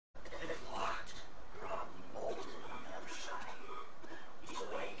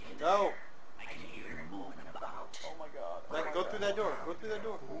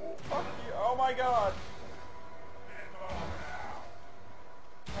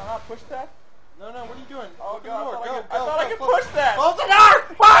push that? No, what are you doing? Oh Open god, the door. I thought I could push that! Close the door!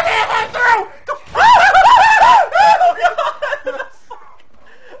 Why can't I through? Oh god!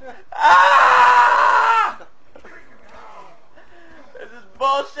 Ah! This is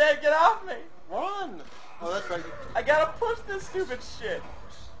bullshit, get off me! Run! Oh, that's right. I gotta push this stupid shit.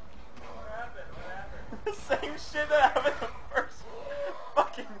 What happened? The same shit that happened the first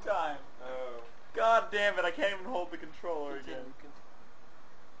fucking time. Oh. God damn it, I can't even hold the controller again.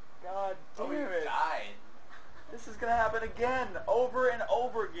 God damn it. Died. This is gonna happen again, over and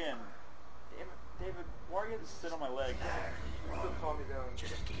over again. Damn it, David, why are you to sit on my leg? Still calm me down.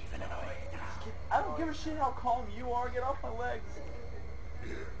 I don't give a shit how calm you are, get off my legs.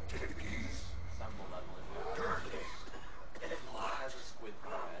 Some level is has a squid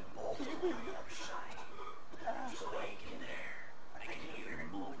head. Can you please get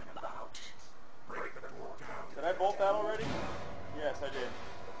Did I bolt that already? Yes, I did.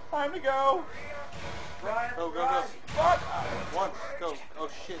 Time to go! Ryan, Go. Fuck! One, go. Oh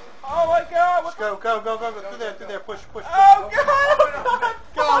shit. Oh my god! What Go. Through there. Push. Oh god!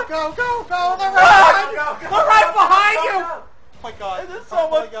 Oh god! Go. They're Run! right behind you! Oh my god. This is so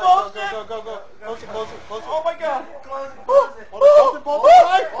much Go. bullshit! Close it. Oh my god! Close it. Hold it. Oh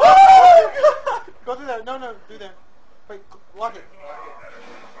god! Go through there. No, through there. Wait, lock it.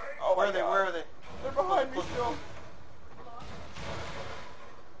 Oh Where my are they? God. Where are they? They're behind me still.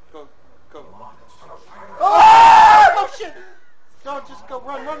 Go. Oh! Oh shit! No, just go.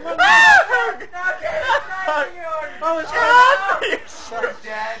 Run. Oh, it's You're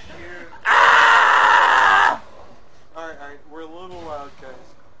dead, dude. Ah! Alright. We're a little loud, guys.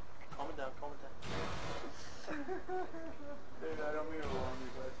 Calm it down. Dude, I don't mean to alarm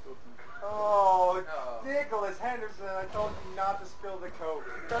you, but I still think. Oh, No. Nicholas Henderson, I told you not to spill the coke.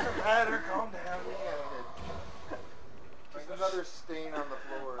 Doesn't matter. Calm down. There's another stain on the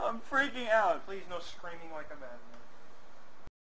floor. I'm freaking out. Please, no screaming like a madman.